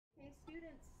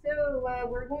So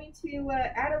we're going to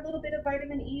add a little bit of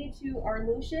vitamin E to our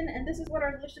lotion, and this is what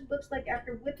our lotion looks like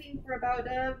after whipping for about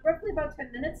roughly about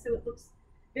 10 minutes. So it looks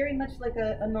very much like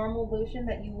a normal lotion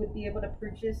that you would be able to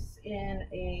purchase in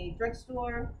a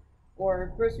drugstore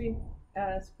or grocery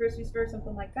store,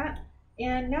 something like that.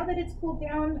 And now that it's cooled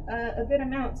down a good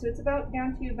amount, so it's about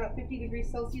down to about 50 degrees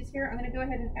Celsius here, I'm going to go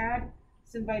ahead and add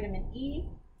some vitamin E.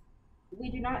 We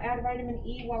do not add vitamin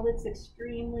E while it's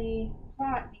extremely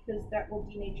hot because that will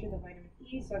denature the vitamin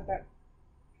E. So I've got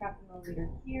half a milliliter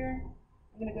here.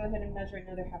 I'm going to go ahead and measure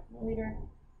another half milliliter.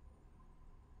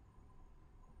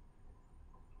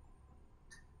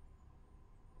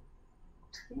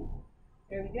 Okay,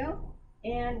 there we go.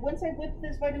 And once I whip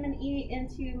this vitamin E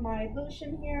into my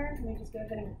lotion here, let me just go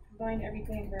ahead and combine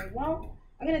everything very well.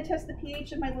 I'm going to test the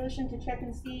pH of my lotion to check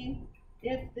and see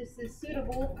if this is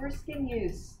suitable for skin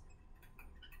use.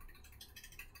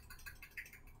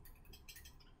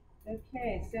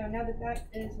 Okay, so now that that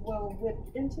is well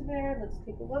whipped into there, let's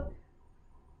take a look.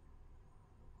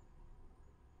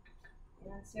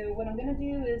 And so what I'm going to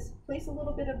do is place a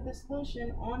little bit of this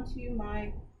lotion onto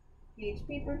my pH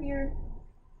paper here.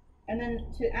 And then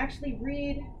to actually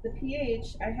read the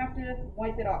pH, I have to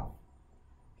wipe it off.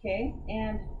 Okay,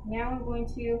 and now I'm going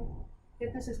to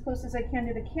get this as close as I can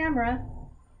to the camera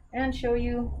and show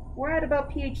you we're at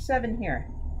about pH 7 here,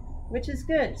 which is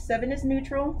good. 7 is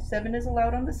neutral, 7 is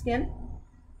allowed on the skin.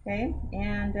 Okay,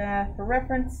 and for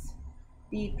reference,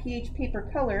 the pH paper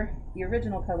color, the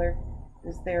original color,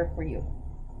 is there for you.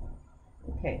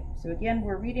 Okay, so again,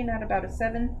 we're reading at about a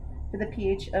 7 for the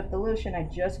pH of the lotion I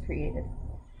just created.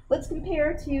 Let's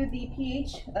compare to the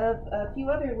pH of a few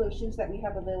other lotions that we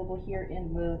have available here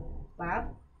in the lab.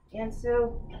 And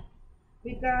so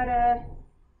we've got a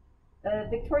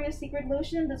Victoria's Secret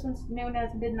lotion. This one's known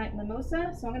as Midnight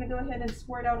Mimosa. So I'm going to go ahead and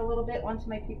squirt out a little bit onto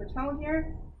my paper towel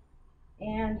here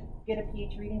and get a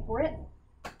pH reading for it.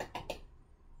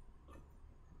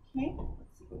 Okay,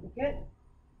 let's see what we get.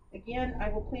 Again, I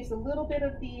will place a little bit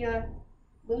of the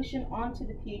lotion onto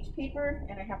the pH paper,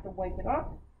 and I have to wipe it off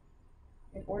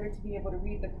in order to be able to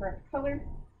read the correct color.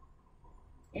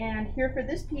 And here for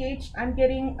this pH, I'm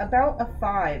getting about a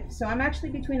 5. So I'm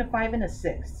actually between a 5 and a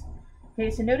 6. Okay,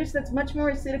 so notice that's much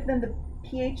more acidic than the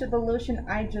pH of the lotion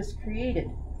I just created.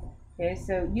 Okay,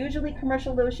 so usually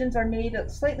commercial lotions are made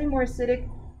slightly more acidic,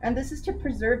 and this is to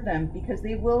preserve them because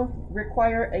they will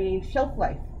require a shelf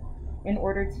life in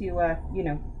order to,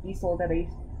 be sold at a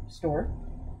store.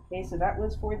 Okay, so that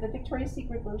was for the Victoria's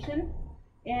Secret lotion.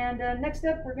 And next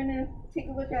up, we're going to take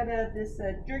a look at this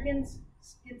Jergens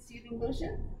Skin Soothing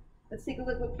Lotion. Let's take a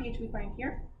look what pH we find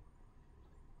here.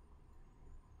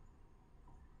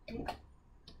 Okay.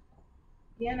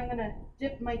 Again, I'm going to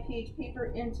dip my pH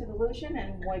paper into the lotion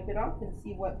and wipe it off and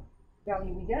see what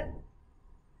value we get.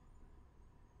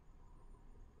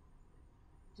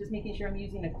 Just making sure I'm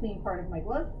using a clean part of my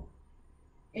glove.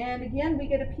 And again, we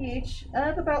get a pH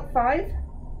of about 5.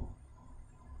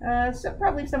 So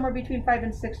probably somewhere between 5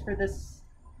 and 6 for this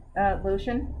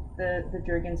lotion, the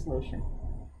Jergens lotion.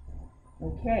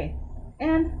 Okay,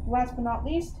 and last but not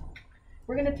least,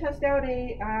 we're going to test out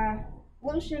a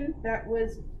lotion that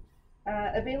was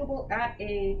available at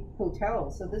a hotel.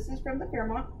 So this is from the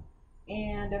Fairmont,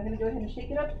 and I'm going to go ahead and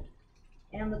shake it up,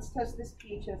 and let's test this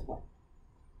pH as well.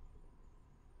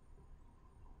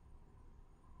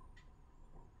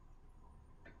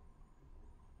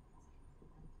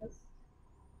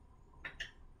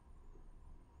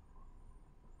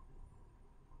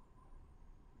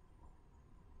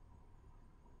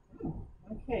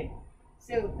 Okay,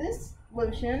 so this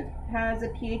lotion has a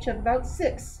pH of about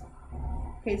 6.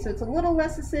 Okay, so it's a little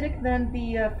less acidic than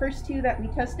the first two that we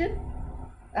tested,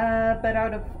 but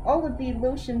out of all of the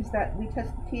lotions that we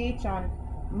tested pH on,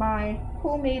 my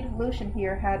homemade lotion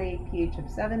here had a pH of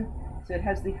 7, so it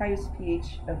has the highest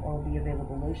pH of all the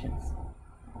available lotions.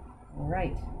 All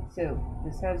right, so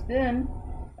this has been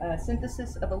a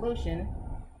synthesis of a lotion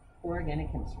for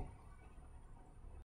organic chemistry.